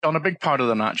On a big part of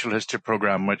the Natural History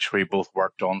programme, which we both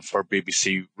worked on for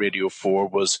BBC Radio 4,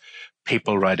 was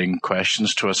people writing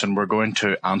questions to us, and we're going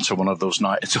to answer one of those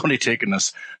now. It's only taken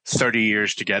us 30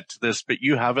 years to get to this, but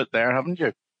you have it there, haven't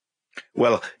you?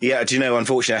 Well, yeah, do you know,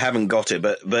 unfortunately, I haven't got it,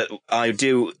 but I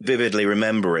do vividly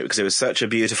remember it because it was such a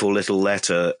beautiful little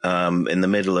letter in the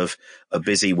middle of a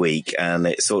busy week. And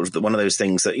it's sort of one of those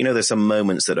things that, there's some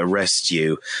moments that arrest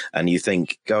you and you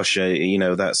think, gosh,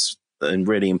 that's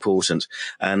really important.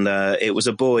 And it was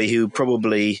a boy who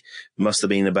probably must have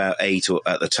been about 8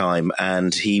 at the time.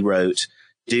 And he wrote,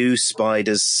 "Do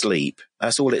spiders sleep?"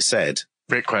 That's all it said.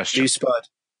 Great question.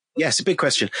 Yes, a big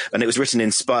question. And it was written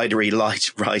in spidery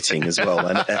light writing as well.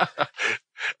 And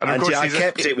of course, I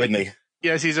kept it with me.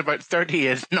 Yes, he's about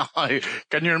 38 now.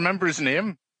 Can you remember his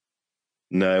name?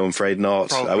 No, I'm afraid not.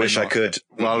 Probably I wish not. I could.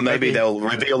 Well, maybe they'll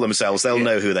reveal themselves. They'll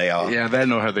know who they are. Yeah, they'll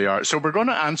know who they are. So we're going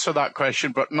to answer that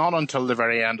question, but not until the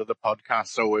very end of the podcast.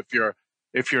 So if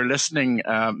you're listening,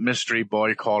 mystery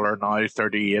boy caller now,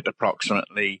 38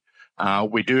 approximately,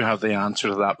 we do have the answer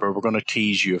to that, but we're going to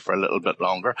tease you for a little bit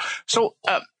longer. So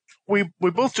we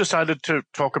both decided to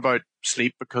talk about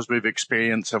sleep because we've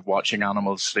experience of watching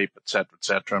animals sleep, et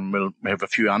cetera, and we have a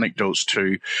few anecdotes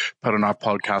to put on our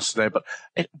podcast today. But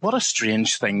what a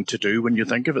strange thing to do when you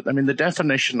think of it. I mean, the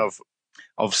definition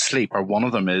of sleep, or one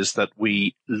of them, is that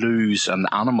we lose, and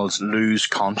animals lose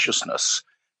consciousness.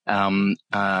 And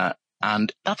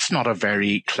that's not a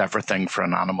very clever thing for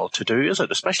an animal to do, is it?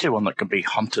 Especially one that can be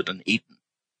hunted and eaten.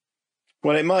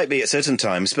 Well, it might be at certain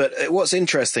times, but what's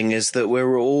interesting is that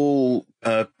we're all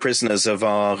prisoners of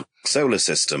our solar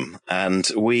system, and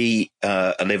we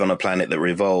live on a planet that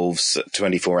revolves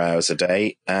 24 hours a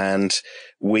day, and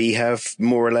we have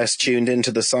more or less tuned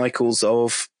into the cycles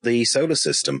of the solar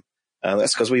system.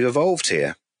 That's because we've evolved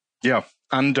here. Yeah,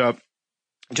 and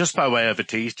just by way of a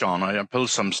tease, John, I pulled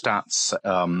some stats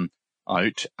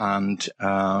out, and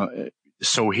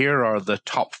so here are the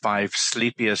top 5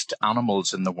 sleepiest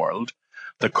animals in the world.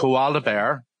 The koala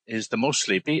bear is the most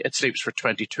sleepy. It sleeps for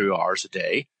 22 hours a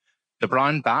day. The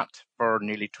brown bat for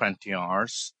nearly 20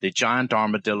 hours. The giant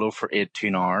armadillo for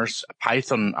 18 hours. A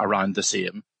python around the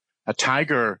same. A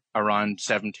tiger around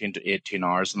 17 to 18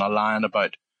 hours. And a lion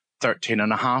about 13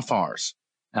 and a half hours.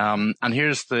 And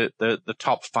here's the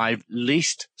top 5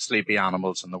 least sleepy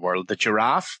animals in the world. The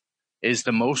giraffe is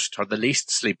the most, or the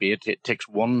least sleepy. It takes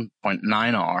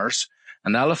 1.9 hours.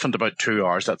 An elephant about 2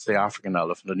 hours. That's the African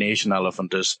elephant. An Asian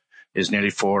elephant is nearly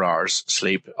 4 hours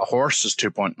sleep. A horse is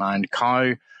 2.9.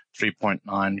 Cow,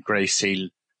 3.9. Grey seal,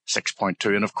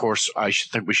 6.2. And of course, I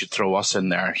think we should throw us in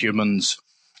there. Humans,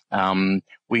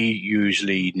 we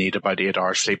usually need about 8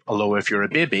 hours sleep. Although if you're a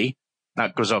baby,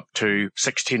 that goes up to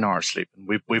 16 hours sleep.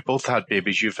 And we've both had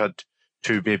babies. You've had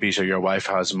 2 babies, or your wife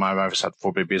has, and my wife has had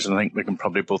 4 babies. And I think we can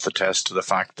probably both attest to the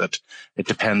fact that it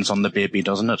depends on the baby,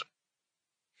 doesn't it?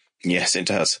 Yes, it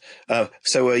does.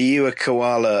 So are you a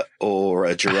koala or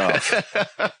a giraffe?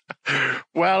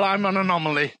 Well, I'm an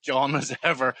anomaly, John, as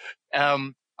ever.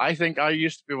 I think I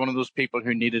used to be one of those people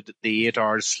who needed the 8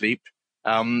 hours sleep.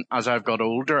 As I've got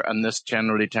older, and this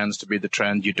generally tends to be the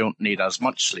trend, you don't need as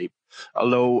much sleep.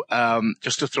 Although,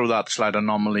 just to throw that slight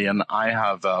anomaly in, I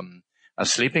have a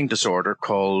sleeping disorder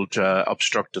called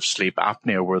obstructive sleep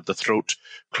apnea, where the throat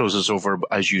closes over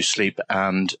as you sleep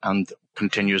and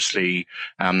continuously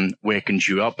wakens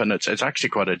you up. And it's actually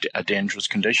quite a dangerous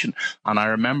condition. And I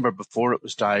remember before it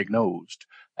was diagnosed,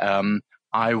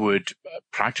 I would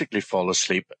practically fall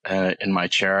asleep in my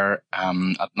chair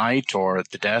at night or at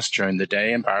the desk during the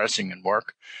day, embarrassing in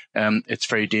work. It's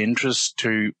very dangerous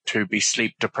to be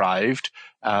sleep deprived.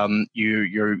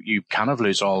 You kind of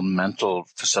lose all mental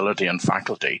facility and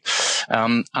faculty.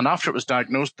 And after it was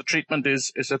diagnosed, the treatment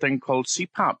is a thing called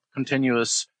CPAP,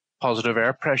 continuous positive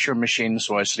air pressure machine.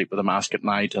 So I sleep with a mask at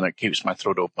night, and it keeps my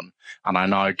throat open. And I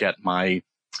now get my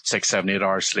 6, 7, 8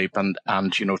 hours sleep. And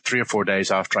 3 or 4 days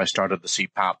after I started the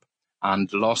CPAP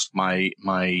and lost my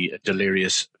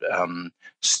delirious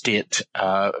state,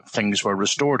 things were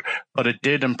restored. But it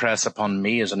did impress upon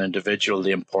me as an individual the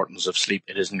importance of sleep.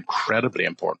 It is incredibly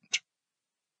important.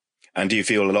 And do you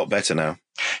feel a lot better now?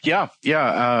 Yeah,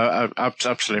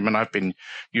 absolutely. I mean, I've been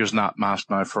using that mask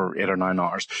now for 8 or 9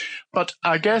 hours. But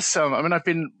I guess, I've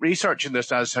been researching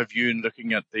this, as have you, and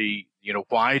looking at the,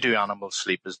 why do animals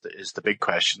sleep is the big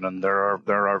question. And there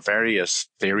are various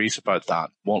theories about that.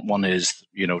 One is,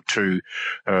 to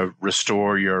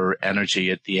restore your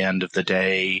energy at the end of the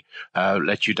day,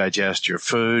 let you digest your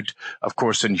food. Of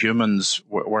course, in humans,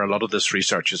 where a lot of this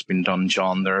research has been done,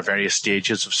 John, there are various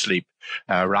stages of sleep.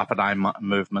 Rapid eye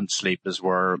movement sleep is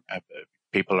where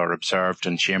people are observed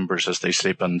in chambers as they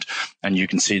sleep, and you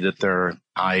can see that their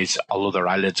eyes, although their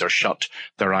eyelids are shut,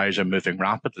 their eyes are moving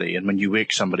rapidly. And when you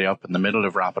wake somebody up in the middle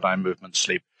of rapid eye movement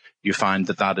sleep, you find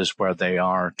that that is where they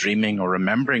are dreaming or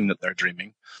remembering that they're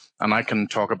dreaming. And I can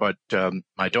talk about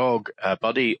my dog,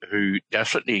 Buddy, who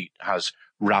definitely has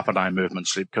rapid eye movement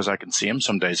sleep, because I can see him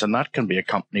some days, and that can be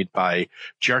accompanied by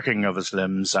jerking of his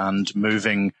limbs and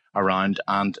moving around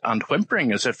and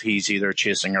whimpering as if he's either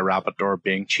chasing a rabbit or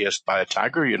being chased by a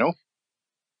tiger, you know?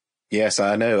 Yes,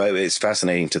 I know. It's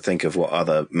fascinating to think of what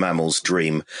other mammals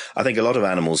dream. I think a lot of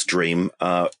animals dream,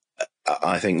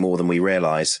 I think more than we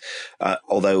realize,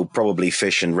 although probably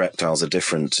fish and reptiles are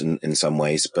different in some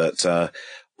ways, but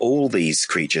all these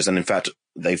creatures, and in fact,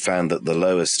 they've found that the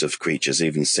lowest of creatures,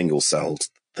 even single-celled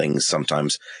things,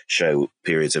 sometimes show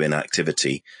periods of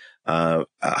inactivity,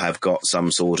 have got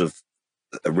some sort of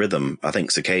a rhythm. I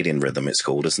think circadian rhythm it's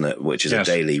called, isn't it? Which is a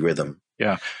daily rhythm.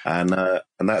 Yeah. And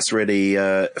that's really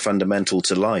fundamental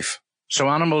to life. So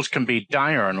animals can be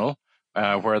diurnal,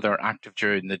 where they're active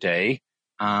during the day,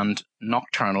 and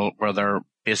nocturnal, where they're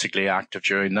basically active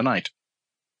during the night.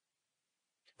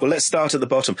 Well, let's start at the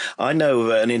bottom. I know of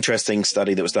an interesting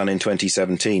study that was done in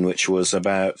 2017, which was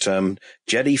about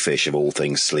jellyfish, of all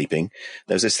things, sleeping.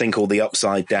 There's this thing called the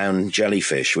upside-down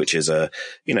jellyfish, which is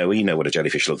you know what a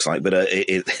jellyfish looks like, but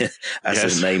as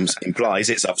Yes. the name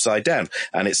implies, it's upside down,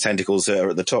 and its tentacles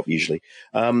are at the top usually.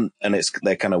 And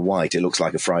they're kind of white. It looks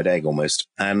like a fried egg almost.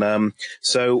 And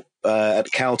so at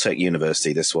Caltech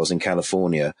University, this was in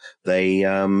California, they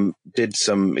did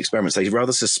some experiments. They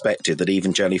rather suspected that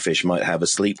even jellyfish might have a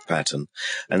sleep pattern.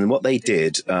 And what they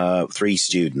did, 3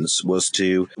 students, was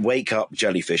to wake up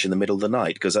jellyfish in the middle of the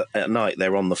night, because at night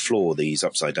they're on the floor, these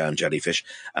upside-down jellyfish,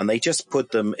 and they just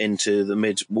put them into the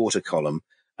mid-water column.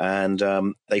 And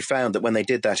they found that when they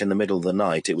did that in the middle of the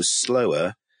night, it was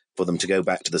slower for them to go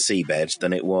back to the seabed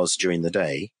than it was during the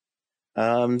day.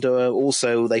 And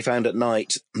also they found at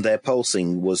night their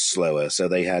pulsing was slower. So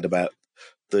they had about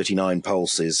 39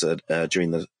 pulses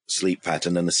during the sleep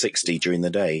pattern and 60 during the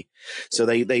day. So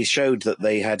they showed that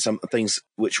they had some things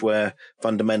which were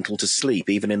fundamental to sleep,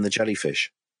 even in the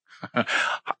jellyfish.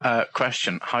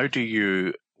 Question: how do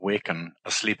you waken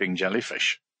a sleeping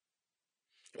jellyfish?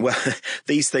 Well,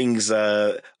 these things,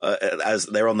 as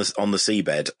they're on the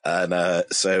seabed, and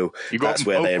so that's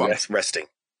where they're resting.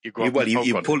 You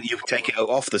take it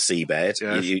off the seabed.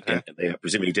 Yes, They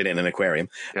presumably did it in an aquarium,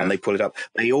 yeah. And they pull it up.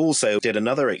 They also did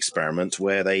another experiment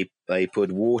where they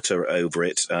put water over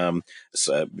it,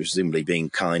 so presumably being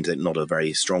kind, not a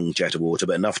very strong jet of water,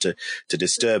 but enough to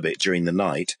disturb it during the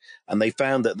night. And they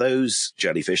found that those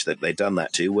jellyfish that they'd done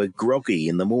that to were groggy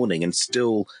in the morning and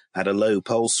still had a low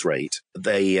pulse rate.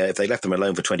 If they left them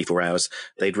alone for 24 hours,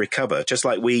 they'd recover, just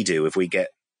like we do if we get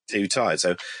too tired.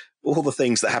 So all the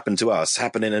things that happen to us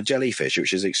happen in a jellyfish,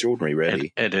 which is extraordinary,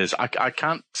 really. It is. I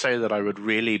can't say that I would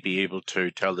really be able to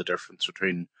tell the difference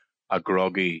between a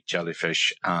groggy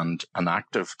jellyfish and an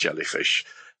active jellyfish.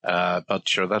 But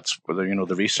sure, that's whether,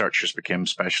 the researchers became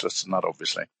specialists in that,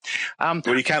 obviously. Well,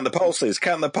 you count the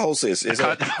pulses. Is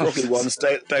it groggy ones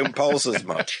don't pulse as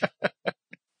much?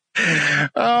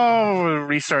 Oh,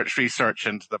 research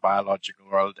into the biological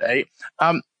world.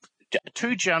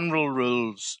 2 general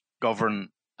rules govern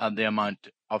the amount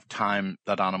of time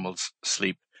that animals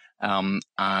sleep. And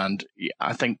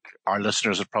I think our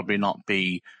listeners would probably not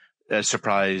be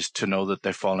surprised to know that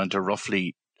they fall into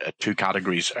roughly 2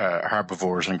 categories,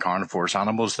 herbivores and carnivores.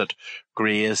 Animals that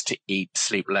graze to eat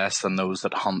sleep less than those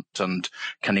that hunt and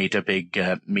can eat a big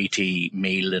meaty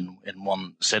meal in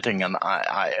one sitting. And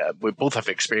we both have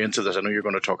experience of this. I know you're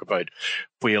going to talk about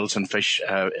whales and fish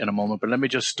in a moment, but let me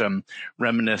just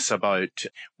reminisce about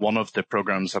one of the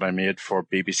programs that I made for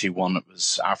BBC One. It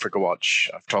was Africa Watch.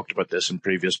 I've talked about this in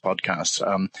previous podcasts.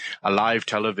 A live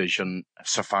television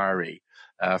safari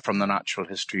from the Natural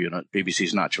History Unit,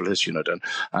 BBC's Natural History Unit.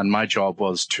 And my job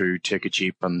was to take a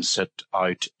jeep and sit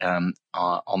out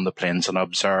on the plains and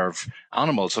observe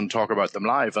animals and talk about them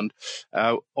live. And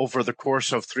over the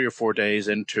course of 3 or 4 days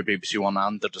into BBC One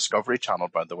and the Discovery Channel,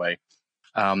 by the way,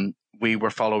 we were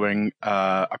following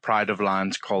a pride of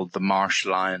lions called the marsh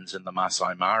lions in the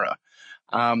Masai Mara.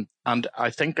 And I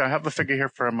think I have a figure here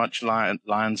for how much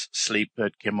lions sleep.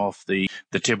 It came off the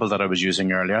table that I was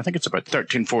using earlier. I think it's about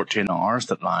 13, 14 hours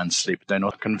that lions sleep. They know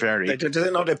it can vary. Does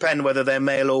it not depend whether they're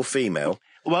male or female?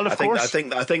 Well, of course.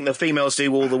 I think the females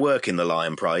do all the work in the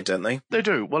lion pride, don't they? They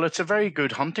do. Well, it's a very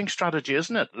good hunting strategy,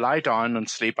 isn't it? Lie down and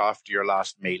sleep after your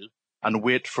last meal and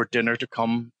wait for dinner to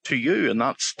come to you. And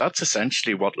that's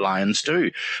essentially what lions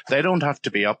do. They don't have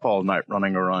to be up all night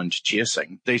running around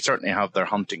chasing. They certainly have their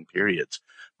hunting periods,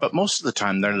 but most of the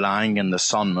time they're lying in the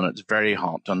sun when it's very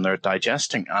hot and they're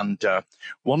digesting. And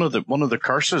one of the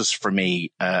curses for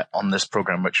me on this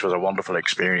program, which was a wonderful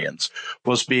experience,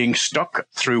 was being stuck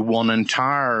through one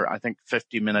entire, I think,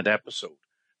 50-minute episode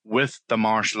with the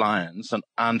marsh lions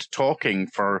and talking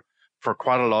for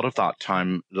quite a lot of that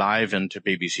time live into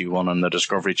BBC One and the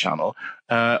Discovery Channel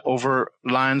over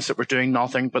lions that were doing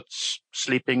nothing but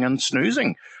sleeping and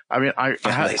snoozing. I mean, I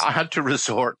had to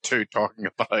resort to talking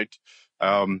about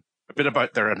a bit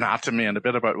about their anatomy and a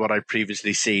bit about what I'd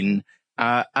previously seen.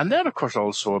 And then, of course,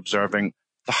 also observing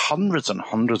the hundreds and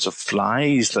hundreds of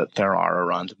flies that there are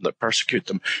around them that persecute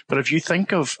them. But if you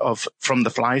think of from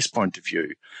the flies' point of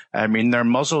view, I mean, their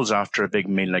muzzles after a big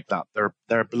meal like that,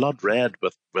 they're blood red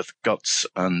with guts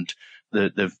and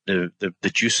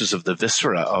the juices of the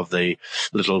viscera of the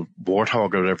little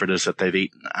warthog or whatever it is that they've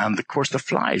eaten. And of course, the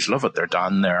flies love it. They're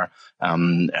down there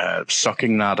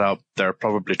sucking that up. They're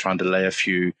probably trying to lay a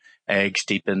few eggs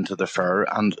deep into the fur.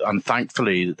 And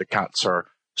thankfully, the cats are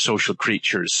social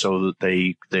creatures, so that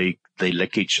they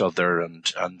lick each other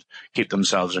and keep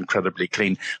themselves incredibly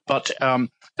clean. But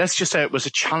let's just say it was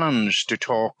a challenge to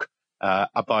talk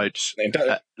about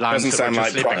lions doesn't sound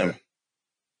like sleeping. prime.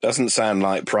 Doesn't sound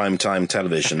like prime time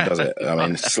television, does it? I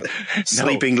mean,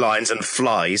 sleeping lions and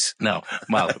flies. No.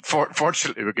 Well,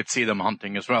 fortunately, we could see them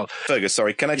hunting as well. Fergus,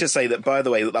 sorry, can I just say that, by the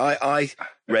way, that I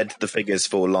read the figures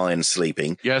for lions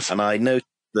sleeping. Yes. And I noticed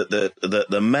that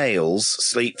the males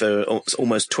sleep for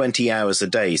almost 20 hours a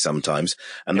day sometimes,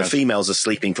 and the females are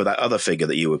sleeping for that other figure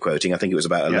that you were quoting. I think it was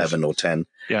about 11 or 10.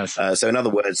 Yes. So in other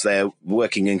words, they're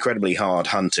working incredibly hard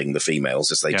hunting the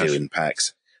females, as they do in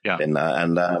packs. Yeah.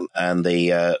 And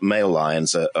the male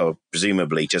lions are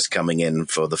presumably just coming in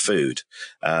for the food.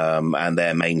 And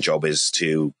their main job is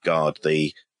to guard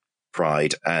the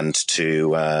pride and to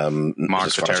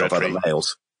mark the territory. Off other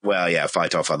males. Well, yeah,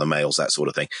 fight off other males, that sort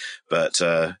of thing. But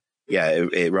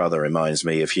it rather reminds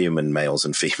me of human males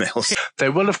and females. They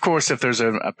will, of course, if there's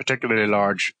a particularly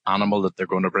large animal that they're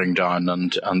going to bring down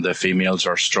and the females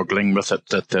are struggling with it,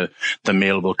 that the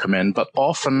male will come in. But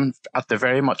often, at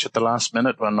the last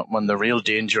minute, when the real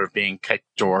danger of being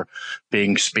kicked or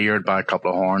being speared by a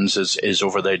couple of horns is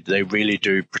over, they really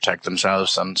do protect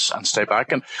themselves and stay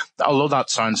back. And although that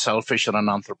sounds selfish in an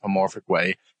anthropomorphic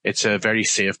way, it's a very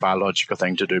safe biological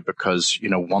thing to do because,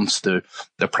 once the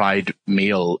pride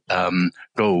male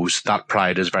goes, that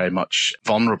pride is very much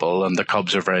vulnerable and the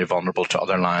cubs are very vulnerable to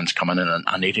other lions coming in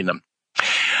and eating them.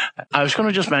 I was going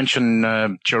to just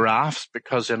mention giraffes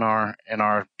because in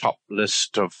our top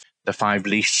list of the 5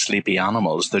 least sleepy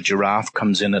animals, the giraffe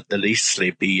comes in at the least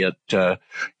sleepy at,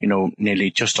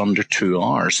 nearly just under 2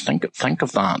 hours. Think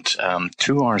of that.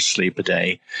 2 hours sleep a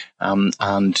day.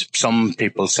 And some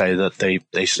people say that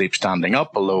they sleep standing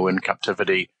up, although in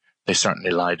captivity, they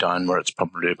certainly lie down where it's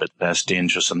probably a bit less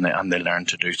dangerous and they learn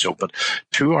to do so. But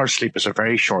 2 hours sleep is a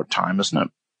very short time, isn't it?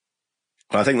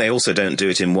 I think they also don't do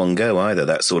it in one go either.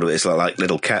 That sort of, it's like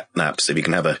little cat naps. If you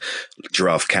can have a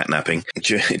giraffe cat napping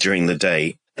during the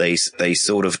day, they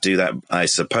sort of do that, I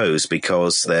suppose,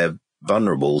 because they're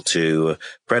vulnerable to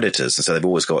predators. And so they've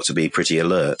always got to be pretty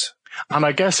alert. And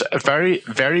I guess very,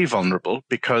 very vulnerable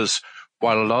because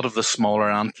while a lot of the smaller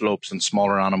antelopes and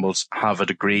smaller animals have a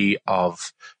degree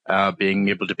of being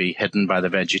able to be hidden by the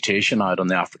vegetation out on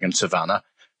the African savanna,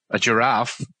 a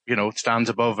giraffe, stands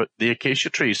above the acacia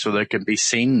trees so they can be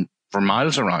seen for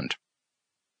miles around.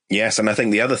 Yes, and I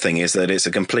think the other thing is that it's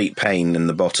a complete pain in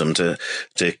the bottom to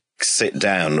sit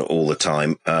down all the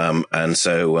time. And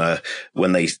so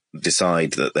when they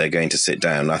decide that they're going to sit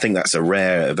down, I think that's a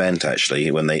rare event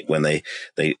actually. When they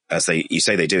you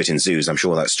say they do it in zoos, I'm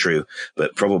sure that's true,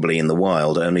 but probably in the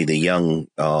wild, only the young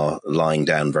are lying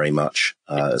down very much,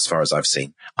 as far as I've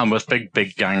seen. And with big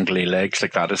gangly legs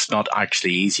like that, it's not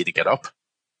actually easy to get up.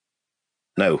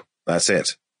 No, that's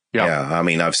it. Yeah. I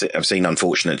mean, I've seen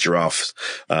unfortunate giraffes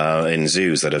in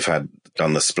zoos that have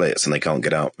done the splits and they can't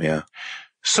get up. Yeah.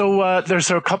 So there's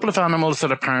a couple of animals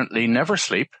that apparently never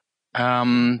sleep.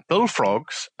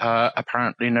 Bullfrogs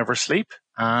apparently never sleep.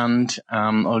 And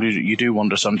you do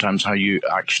wonder sometimes how you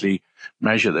actually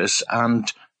measure this.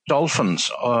 And dolphins,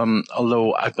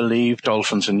 although I believe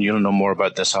dolphins, and you'll know more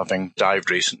about this having dived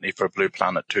recently for Blue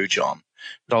Planet 2, John,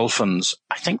 dolphins,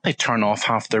 I think they turn off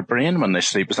half their brain when they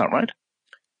sleep. Is that right?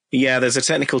 Yeah, there's a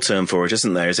technical term for it,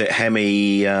 isn't there? Is it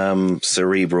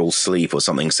cerebral sleep or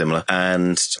something similar?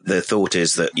 And the thought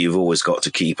is that you've always got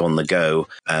to keep on the go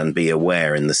and be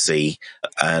aware in the sea.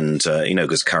 And,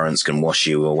 because currents can wash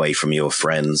you away from your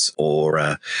friends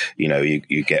or,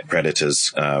 you get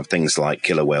predators. Things like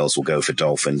killer whales will go for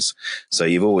dolphins. So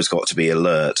you've always got to be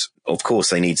alert. Of course,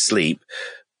 they need sleep.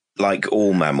 like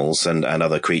all mammals and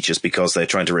other creatures, because they're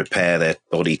trying to repair their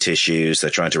body tissues, they're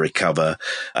trying to recover,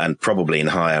 and probably in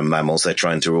higher mammals, they're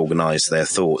trying to organize their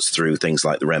thoughts through things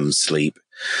like the REM sleep.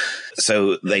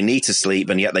 So they need to sleep,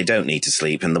 and yet they don't need to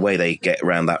sleep. And the way they get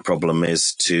around that problem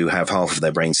is to have half of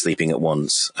their brain sleeping at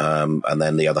once, and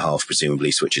then the other half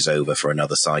presumably switches over for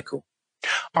another cycle.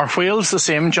 Are whales the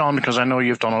same, John? Because I know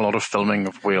you've done a lot of filming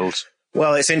of whales.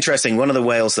 Well, it's interesting. One of the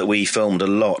whales that we filmed a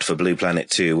lot for Blue Planet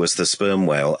 2 was the sperm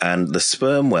whale, and the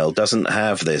sperm whale doesn't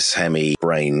have this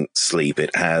hemi-brain sleep.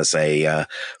 It has a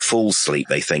full sleep,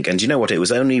 they think. And you know what? It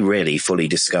was only really fully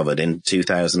discovered in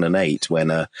 2008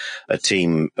 when a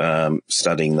team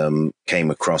studying them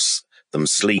came across them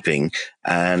sleeping,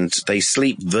 and they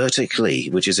sleep vertically,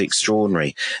 which is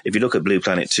extraordinary. If you look at Blue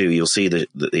Planet 2, you'll see that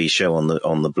the show on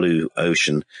the blue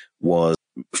ocean was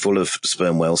full of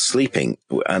sperm whales sleeping,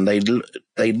 and they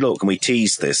look, and we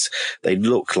teased this, they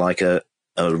look like a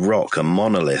rock, a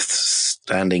monolith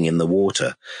standing in the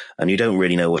water, and you don't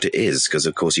really know what it is because,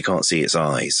 of course, you can't see its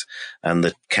eyes, and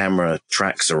the camera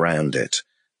tracks around it,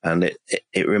 and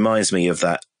it reminds me of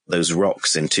those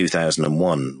rocks in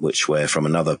 2001, which were from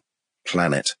another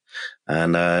planet.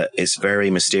 And it's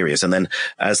very mysterious. And then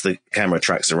as the camera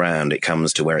tracks around, it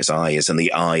comes to where its eye is, and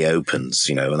the eye opens,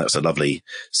 and that's a lovely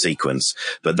sequence.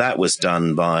 But that was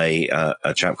done by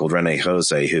a chap called Rene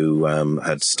Jose, who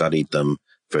had studied them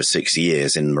for 6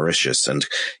 years in Mauritius. And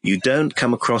you don't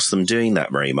come across them doing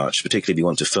that very much, particularly if you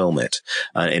want to film it.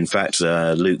 In fact,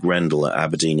 Luke Rendell at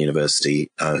Aberdeen University,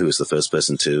 who was the first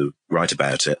person to write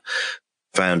about it,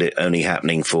 found it only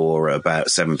happening for about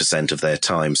 7% of their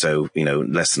time. So,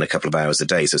 less than a couple of hours a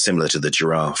day. So similar to the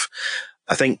giraffe.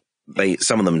 I think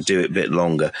some of them do it a bit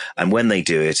longer. And when they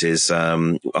do it is,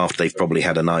 after they've probably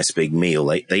had a nice big meal,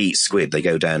 they eat squid. They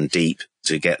go down deep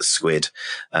to get squid.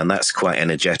 And that's quite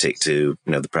energetic to,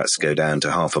 perhaps go down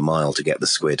to half a mile to get the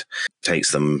squid. It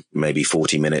takes them maybe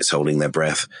 40 minutes holding their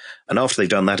breath. And after they've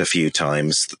done that a few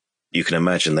times, you can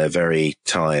imagine they're very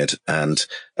tired, and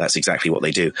that's exactly what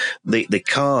they do. The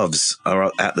calves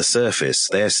are at the surface.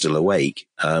 They're still awake,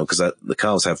 because the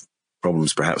calves have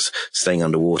problems perhaps staying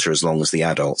underwater as long as the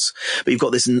adults. But you've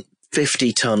got this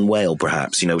 50-ton whale,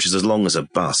 perhaps, which is as long as a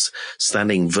bus,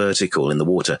 standing vertical in the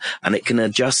water, and it can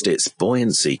adjust its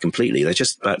buoyancy completely. They're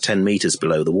just about 10 meters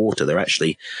below the water. They're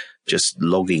actually just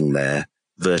logging there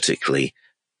vertically,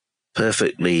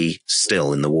 perfectly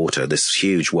still in the water, this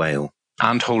huge whale.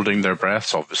 And holding their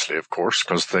breaths, obviously, of course,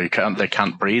 because they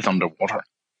can't breathe underwater.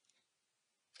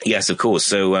 Yes, of course.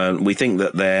 So we think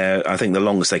that I think the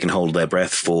longest they can hold their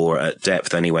breath for at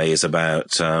depth anyway is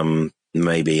about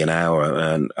maybe an hour.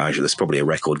 And actually, there's probably a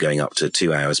record going up to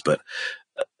 2 hours, but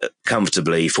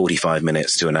comfortably 45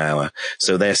 minutes to an hour.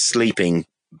 So their sleeping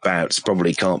bouts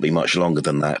probably can't be much longer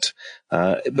than that.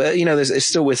 But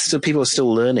people are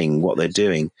still learning what they're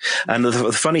doing. And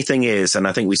the funny thing is, and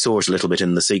I think we saw it a little bit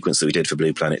in the sequence that we did for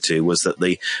Blue Planet 2, was that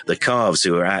the calves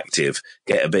who are active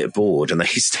get a bit bored and they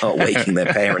start waking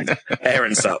their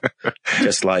parents up,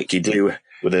 just like you do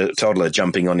with a toddler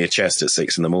jumping on your chest at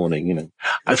 6 a.m.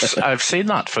 I've seen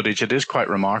that footage. It is quite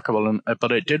remarkable,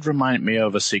 but it did remind me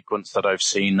of a sequence that I've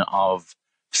seen of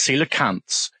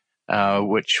coelacanths,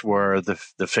 which were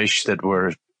the fish that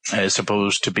were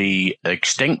supposed to be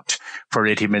extinct for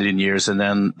 80 million years.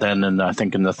 And then I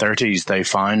think in the 30s, they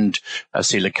found a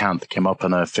coelacanth that came up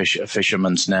in a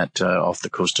fisherman's net off the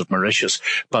coast of Mauritius.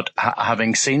 But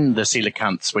having seen the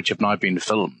coelacanths, which have now been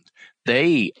filmed,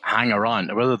 they hang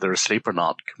around, whether they're asleep or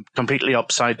not, completely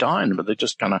upside down, but they're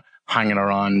just kind of hanging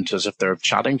around as if they're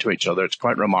chatting to each other. It's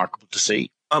quite remarkable to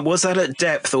see. Was that at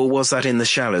depth or was that in the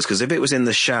shallows? Because if it was in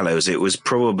the shallows, it was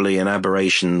probably an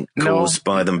aberration caused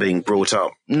by them being brought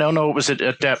up. No, it was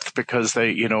at depth because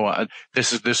they,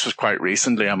 this was quite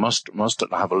recently. I must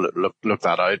have a look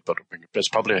that out, but it's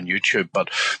probably on YouTube. But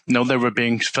no, they were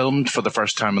being filmed for the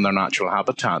first time in their natural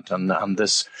habitat, and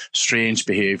this strange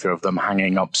behaviour of them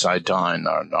hanging upside down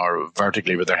or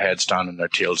vertically with their heads down and their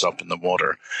tails up in the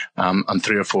water, and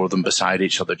 3 or 4 of them beside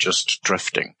each other just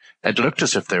drifting. It looked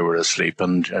as if they were asleep,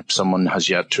 and someone has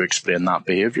yet to explain that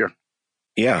behaviour.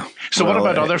 Yeah. So what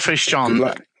about other fish, John?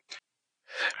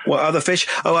 What other fish?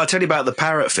 Oh, I'll tell you about the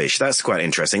parrotfish. That's quite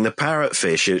interesting. The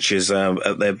parrotfish, which is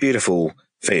they're beautiful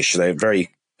fish. They're very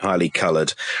highly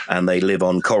coloured, and they live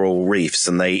on coral reefs,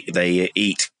 and they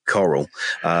eat coral,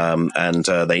 and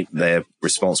they're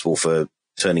responsible for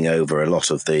turning over a lot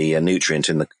of the nutrient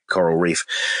in the coral reef.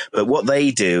 But what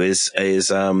they do is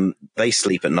they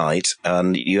sleep at night,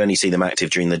 and you only see them active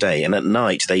during the day. And at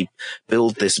night, they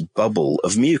build this bubble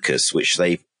of mucus, which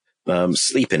they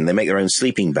sleep in. They make their own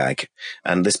sleeping bag,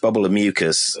 and this bubble of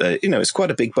mucus, it's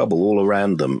quite a big bubble all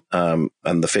around them.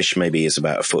 And the fish maybe is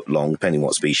about a foot long, depending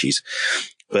what species.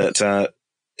 But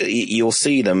you'll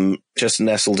see them just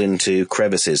nestled into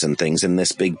crevices and things in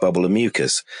this big bubble of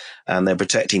mucus, and they're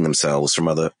protecting themselves from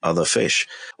other fish.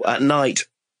 At night,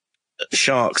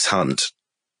 sharks hunt.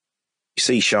 You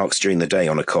see sharks during the day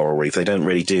on a coral reef. They don't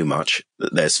really do much.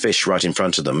 There's fish right in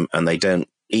front of them, and they don't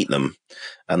eat them.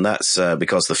 And that's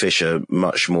because the fish are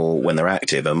much more, when they're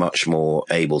active, are much more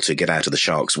able to get out of the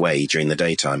shark's way during the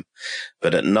daytime.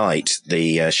 But at night,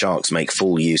 the sharks make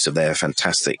full use of their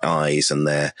fantastic eyes and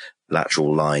their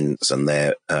lateral lines and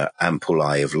their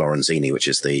ampullae of Lorenzini, which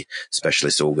is the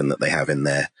specialist organ that they have in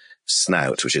their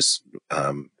snout, which is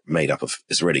made up of,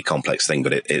 it's a really complex thing,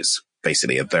 but it's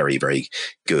basically a very, very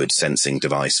good sensing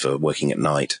device for working at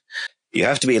night. You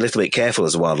have to be a little bit careful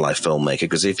as a wildlife filmmaker,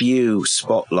 because if you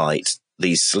spotlight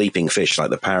these sleeping fish like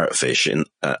the parrotfish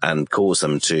and cause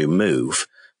them to move,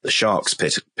 the sharks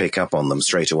pick up on them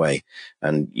straight away,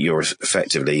 and you're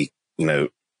effectively,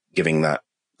 giving that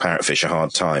parrotfish a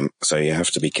hard time. So you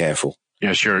have to be careful.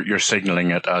 Yes, you're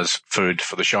signaling it as food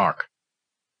for the shark.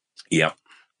 Yeah.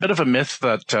 Bit of a myth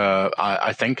that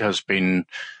I think has been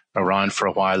around for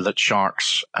a while, that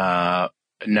sharks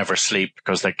never sleep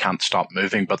because they can't stop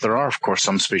moving. But there are, of course,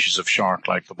 some species of shark,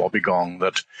 like the wobbegong,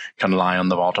 that can lie on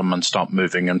the bottom and stop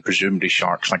moving, and presumably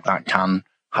sharks like that can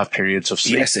have periods of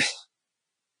sleep. Yes,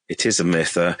 it is a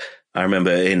myth. I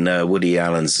remember in Woody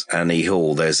Allen's Annie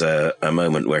Hall, there's a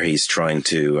moment where he's trying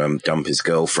to dump his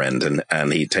girlfriend,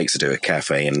 and he takes her to a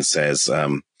cafe and says,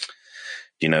 I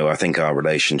think our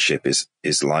relationship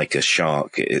is like a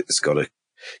shark. It's got to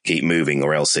keep moving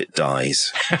or else it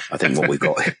dies. I think what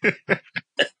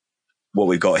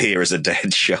we've got here is a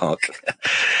dead shark.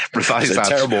 It's a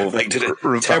terrible thing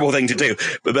to do.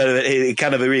 But it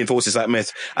kind of reinforces that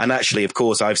myth. And actually, of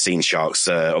course, I've seen sharks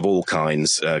of all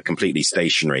kinds, completely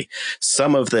stationary.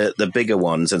 Some of the bigger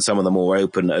ones and some of the more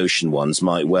open ocean ones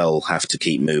might well have to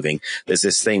keep moving. There's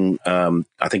this thing,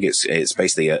 I think it's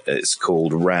basically it's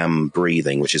called ram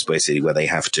breathing, which is basically where they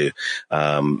have to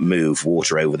move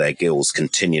water over their gills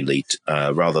continually,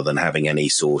 rather than having any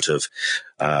sort of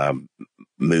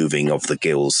moving of the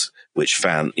gills, which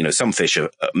some fish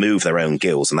move their own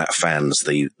gills, and that fans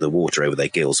the water over their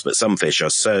gills. But some fish are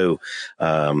so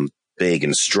big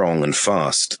and strong and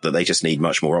fast that they just need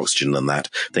much more oxygen than that.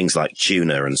 Things like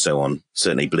tuna and so on,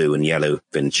 certainly blue and yellow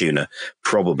fin tuna,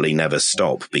 probably never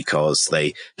stop because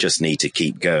they just need to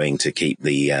keep going to keep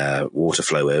the water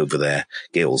flow over their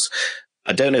gills.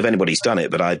 I don't know if anybody's done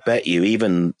it, but I bet you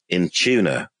even in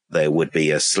tuna, there would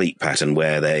be a sleep pattern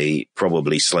where they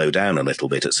probably slow down a little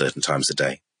bit at certain times of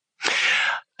day.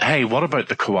 Hey, what about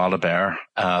the koala bear?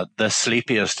 The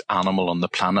sleepiest animal on the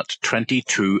planet,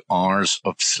 22 hours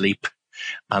of sleep.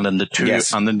 And in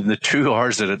the 2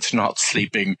 hours that it's not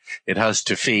sleeping, it has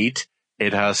to feed,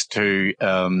 it has to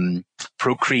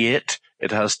procreate,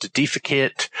 it has to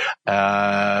defecate,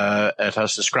 it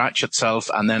has to scratch itself,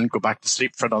 and then go back to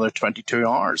sleep for another 22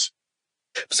 hours.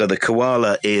 So the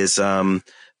koala is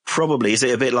probably, is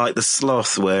it a bit like the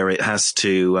sloth where it has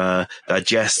to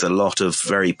digest a lot of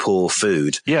very poor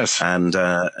food? Yes. And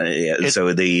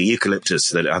so the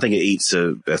eucalyptus, that I think it eats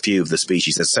a few of the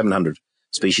species. There's 700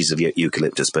 species of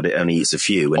eucalyptus, but it only eats a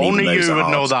few. And only even you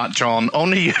would know that, John.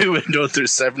 Only you would know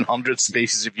there's 700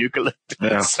 species of eucalyptus.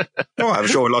 Yeah. Oh, I'm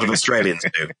sure a lot of Australians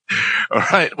do. All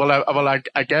right. Well,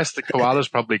 I guess the koala's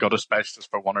probably got a specialist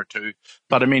for one or two.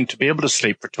 But I mean, to be able to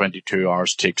sleep for 22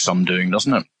 hours takes some doing,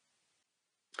 doesn't it?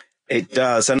 It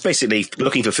does. And basically,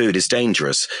 looking for food is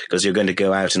dangerous because you're going to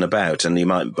go out and about and you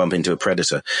might bump into a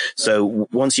predator. So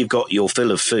once you've got your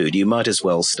fill of food, you might as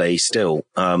well stay still.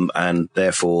 And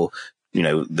therefore,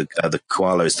 the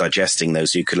koala is digesting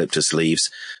those eucalyptus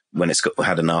leaves when it's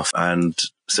had enough. And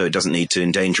so it doesn't need to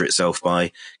endanger itself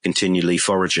by continually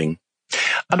foraging.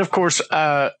 And of course,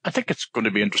 I think it's going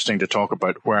to be interesting to talk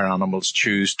about where animals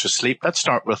choose to sleep. Let's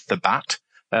start with the bat.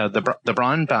 The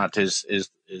brown bat is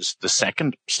the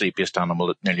second sleepiest animal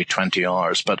at nearly 20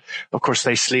 hours, but of course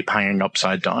they sleep hanging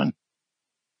upside down.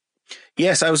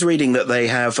 Yes, I was reading that they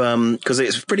have, because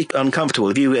it's pretty uncomfortable.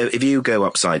 If you go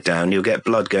upside down, you'll get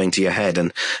blood going to your head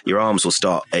and your arms will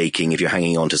start aching if you're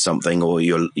hanging onto something, or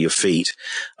your feet.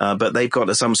 But they've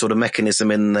got some sort of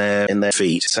mechanism in their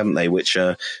feet, haven't they, which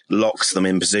locks them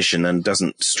in position and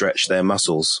doesn't stretch their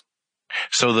muscles.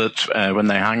 So that when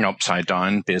they hang upside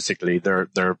down, basically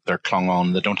they're clung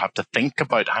on. They don't have to think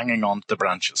about hanging on to the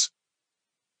branches.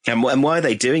 And why are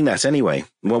they doing that anyway?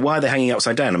 Well, why are they hanging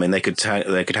upside down? I mean, they could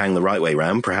hang the right way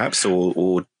round, perhaps,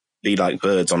 or be like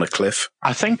birds on a cliff?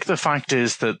 I think the fact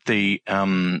is that the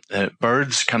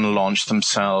birds can launch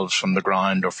themselves from the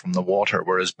ground or from the water,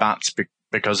 whereas bats,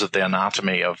 because of the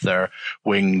anatomy of their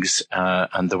wings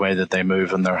and the way that they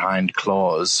move in their hind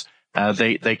claws,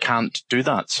 they can't do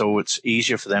that. So it's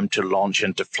easier for them to launch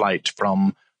into flight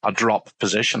from a drop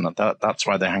position. That's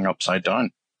why they hang upside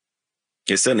down.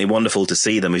 It's certainly wonderful to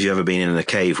see them. Have you ever been in a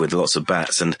cave with lots of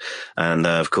bats? And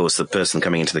of course, the person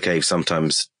coming into the cave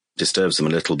sometimes disturbs them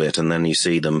a little bit, and then you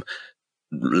see them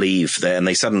leave there, and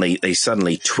they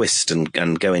suddenly twist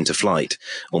and go into flight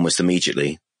almost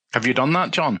immediately. Have you done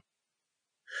that, John?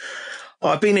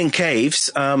 I've been in caves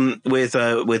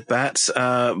with bats,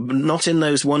 not in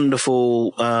those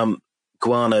wonderful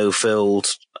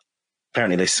guano-filled.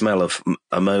 Apparently they smell of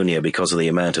ammonia because of the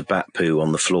amount of bat poo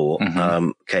on the floor,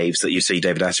 caves that you see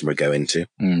David Attenborough go into.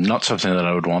 Not something that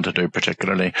I would want to do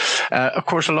particularly. Of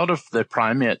course, a lot of the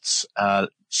primates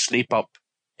sleep up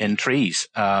in trees.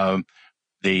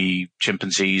 The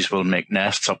chimpanzees will make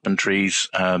nests up in trees.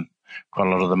 Quite a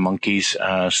lot of the monkeys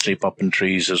sleep up in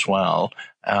trees as well.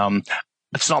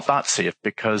 It's not that safe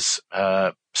because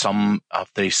some of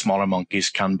the smaller monkeys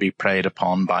can be preyed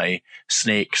upon by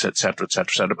snakes, etc., etc.,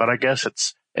 etc. But I guess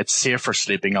it's safer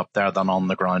sleeping up there than on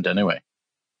the ground anyway.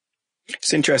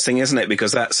 It's interesting, isn't it?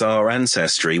 Because that's our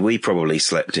ancestry. We probably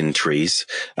slept in trees.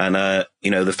 And,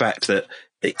 the fact that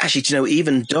actually,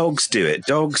 even dogs do it.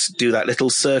 Dogs do that little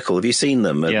circle. Have you seen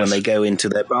them? Yes. When they go into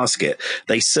their basket,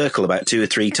 they circle about 2 or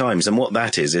 3 times. And what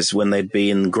that is when they'd be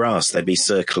in grass, they'd be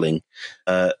circling.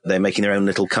 They're making their own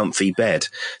little comfy bed.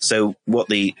 So what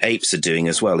the apes are doing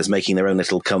as well is making their own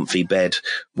little comfy bed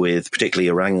with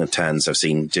particularly orangutans. I've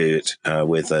seen do it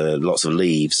with lots of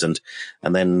leaves. And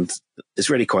then it's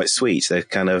really quite sweet. They're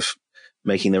kind of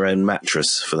making their own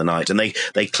mattress for the night. And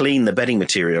they clean the bedding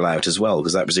material out as well,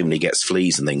 because that presumably gets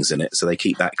fleas and things in it. So they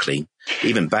keep that clean.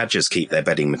 Even badgers keep their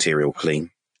bedding material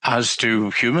clean. As do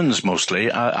humans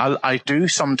mostly. I do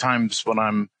sometimes when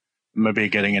I'm maybe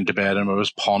getting into bed and I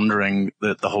was pondering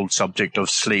the whole subject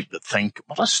of sleep, think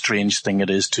what a strange thing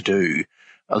it is to do,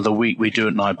 although we do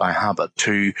it now by habit,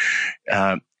 to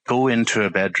go into a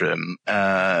bedroom,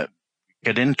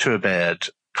 get into a bed,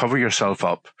 cover yourself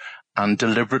up, and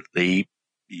deliberately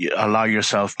allow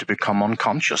yourself to become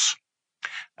unconscious,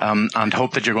 and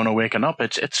hope that you're going to waken up.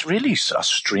 It's really a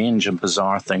strange and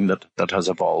bizarre thing that has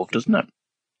evolved, isn't it?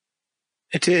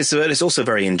 It is, but it's also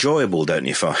very enjoyable, don't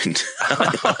you find?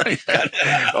 I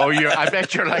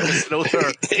bet you're like a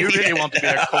slother. You really want to be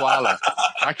a koala.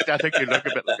 I think you look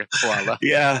a bit like a koala.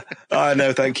 Yeah, I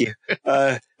know, thank you.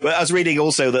 But I was reading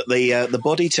also that the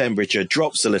body temperature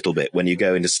drops a little bit when you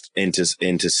go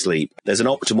into sleep. There's an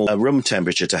optimal room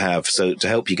temperature to have, so to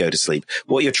help you go to sleep.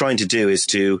 What you're trying to do is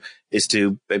to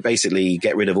basically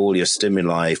get rid of all your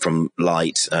stimuli from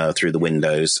light through the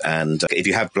windows. And if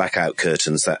you have blackout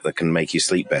curtains, that can make you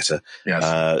sleep better.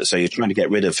 Yes. So you're trying to get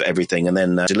rid of everything and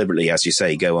then deliberately, as you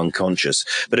say, go unconscious.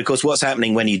 But of course, what's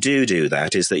happening when you do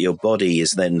that is that your body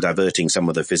is then diverting some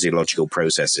of the physiological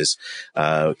processes,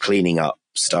 cleaning up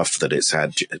stuff that it's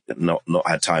had not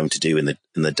had time to do in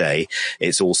the day.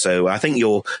 It's also, I think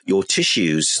your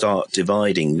tissues start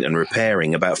dividing and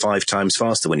repairing about 5 times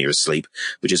faster when you're asleep,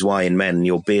 which is why in men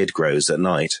your beard grows at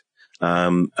night.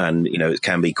 And it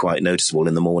can be quite noticeable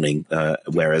in the morning,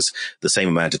 whereas the same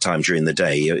amount of time during the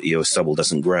day, your stubble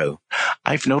doesn't grow.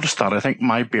 I've noticed that. I think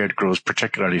my beard grows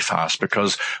particularly fast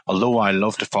because although I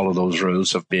love to follow those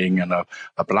rules of being in a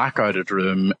blackouted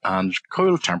room and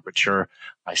cool temperature,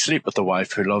 I sleep with a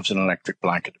wife who loves an electric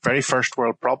blanket. Very first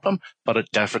world problem, but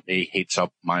it definitely heats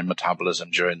up my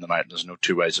metabolism during the night. There's no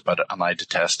 2 ways about it, and I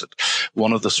detest it.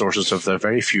 One of the sources of the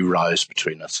very few rows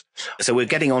between us. So we're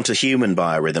getting onto human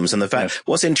biorhythms, and the fact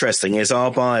what's interesting is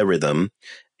our biorhythm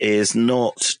is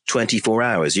not 24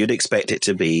 hours. You'd expect it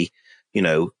to be,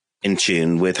 in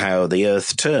tune with how the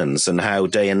Earth turns and how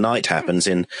day and night happens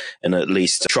in at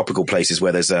least tropical places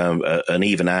where there's an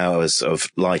even hours of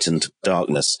light and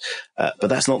darkness. But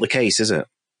that's not the case, is it?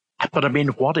 But I mean,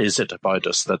 what is it about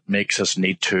us that makes us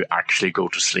need to actually go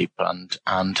to sleep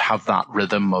and have that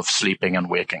rhythm of sleeping and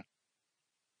waking?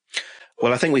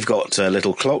 Well, I think we've got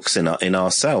little clocks in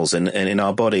our cells and in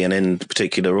our body and in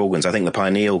particular organs. I think the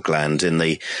pineal gland in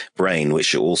the brain,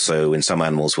 which also in some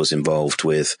animals was involved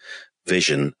with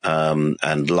vision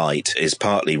and light, is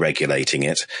partly regulating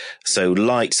it. So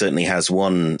light certainly has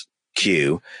one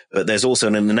cue, but there's also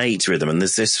an innate rhythm. And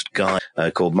there's this guy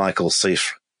called Michael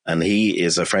Siffre, and he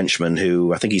is a Frenchman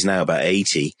who I think he's now about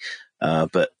 80.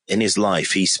 But in his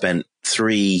life, he spent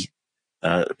 3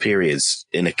 periods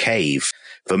in a cave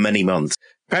for many months,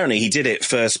 Apparently, he did it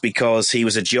first because he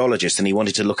was a geologist and he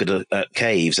wanted to look at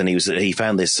caves, and he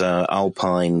found this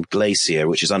alpine glacier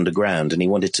which is underground, and he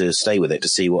wanted to stay with it to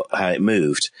see how it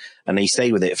moved. And he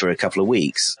stayed with it for a couple of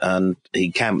weeks, and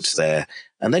he camped there.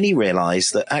 And then he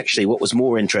realised that actually, what was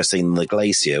more interesting than the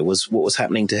glacier was what was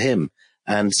happening to him.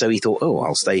 And so he thought, "Oh,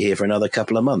 I'll stay here for another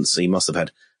couple of months." So he must have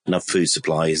had enough food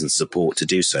supplies and support to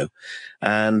do so.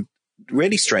 And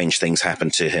really strange things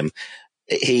happened to him.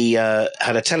 He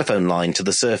had a telephone line to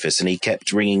the surface, and he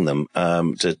kept ringing them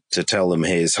to tell them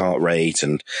his heart rate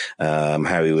and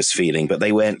how he was feeling. But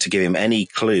they weren't to give him any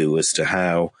clue as to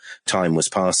how time was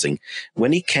passing.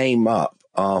 When he came up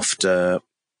after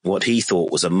what he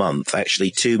thought was a month,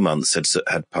 actually 2 months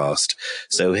had passed.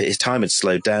 So his time had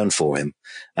slowed down for him.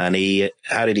 And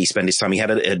how did he spend his time? He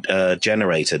had a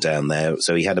generator down there,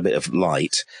 so he had a bit of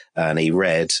light, and he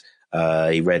read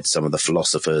some of the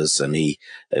philosophers, and he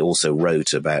also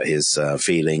wrote about his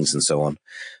feelings and so on.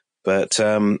 But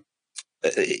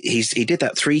he did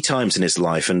that 3 times in his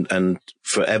life, and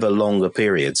for ever longer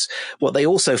periods. What they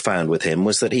also found with him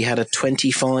was that he had a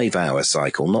 25-hour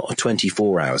cycle, not a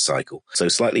 24-hour cycle, so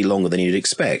slightly longer than you'd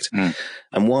expect. Mm.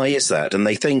 And why is that? And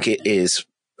they think it is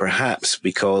perhaps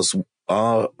because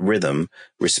our rhythm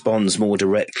responds more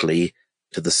directly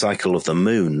to the cycle of the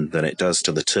moon than it does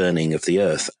to the turning of the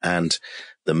earth. And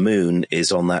the moon is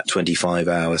on that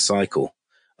 25-hour cycle.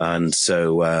 And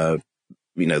so,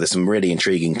 there's some really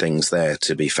intriguing things there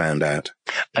to be found out.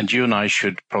 And you and I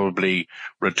should probably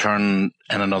return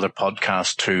in another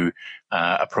podcast to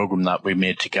a program that we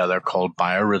made together called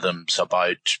Biorhythms,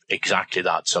 about exactly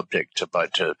that subject,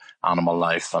 about animal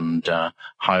life and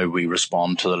how we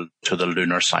respond to the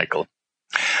lunar cycle.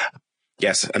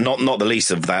 Yes, and not the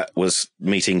least of that was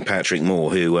meeting Patrick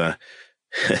Moore, who,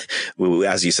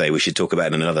 as you say, we should talk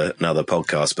about in another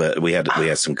podcast. But we had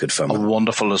some good fun. A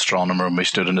wonderful astronomer, and we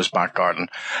stood in his back garden.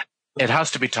 It has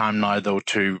to be time now, though,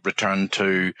 to return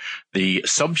to the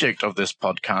subject of this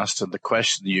podcast and the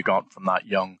question you got from that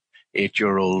young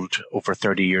 8-year-old over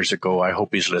 30 years ago. I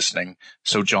hope he's listening.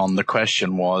 So, John, the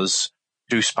question was,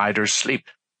 do spiders sleep?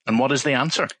 And what is the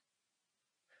answer?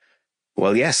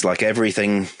 Well, yes, like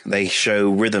everything, they show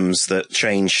rhythms that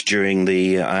change during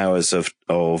the hours of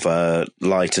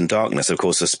light and darkness. Of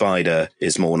course, a spider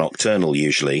is more nocturnal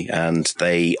usually, and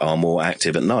they are more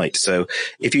active at night. So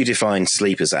if you define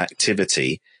sleep as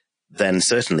activity, then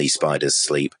certainly spiders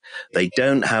sleep. They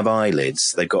don't have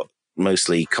eyelids. They've got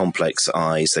mostly complex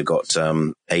eyes. They've got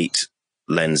 8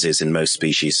 lenses in most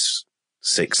species,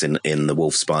 6 in the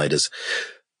wolf spiders.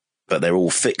 But they're all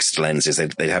fixed lenses.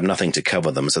 They have nothing to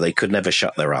cover them, so they could never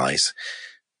shut their eyes.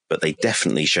 But they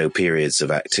definitely show periods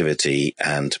of activity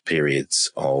and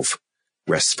periods of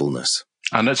restfulness.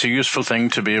 And it's a useful thing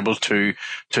to be able to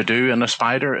do in a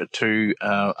spider, to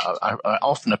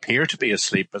often appear to be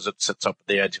asleep as it sits up at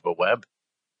the edge of a web.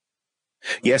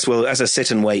 Yes, well, as a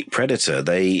sit-and-wait predator,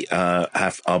 they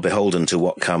are beholden to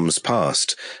what comes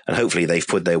past, and hopefully they've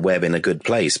put their web in a good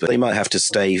place, but they might have to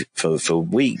stay for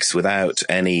weeks without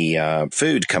any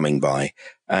food coming by,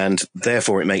 and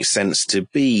therefore it makes sense to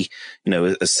be,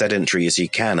 as sedentary as you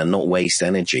can and not waste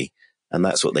energy, and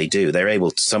that's what they do.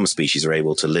 Some species are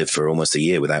able to live for almost a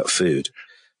year without food.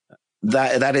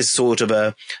 That is sort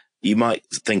of you might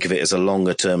think of it as a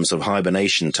longer term sort of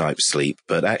hibernation type sleep,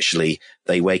 but actually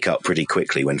they wake up pretty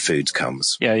quickly when food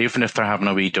comes. Yeah, even if they're having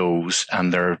a wee doze,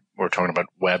 and we're talking about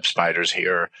web spiders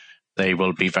here, they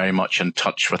will be very much in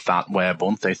touch with that web,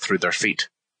 won't they, through their feet?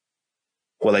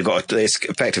 Well, it's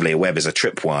effectively a web is a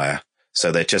tripwire.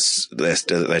 So they're just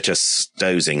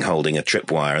dozing, holding a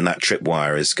tripwire, and that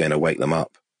tripwire is going to wake them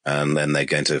up. And then they're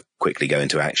going to quickly go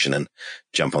into action and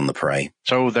jump on the prey.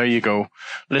 So there you go.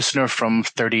 Listener from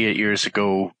 38 years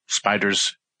ago,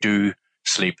 spiders do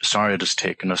sleep. Sorry it has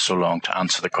taken us so long to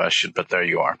answer the question, but there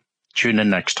you are. Tune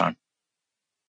in next time.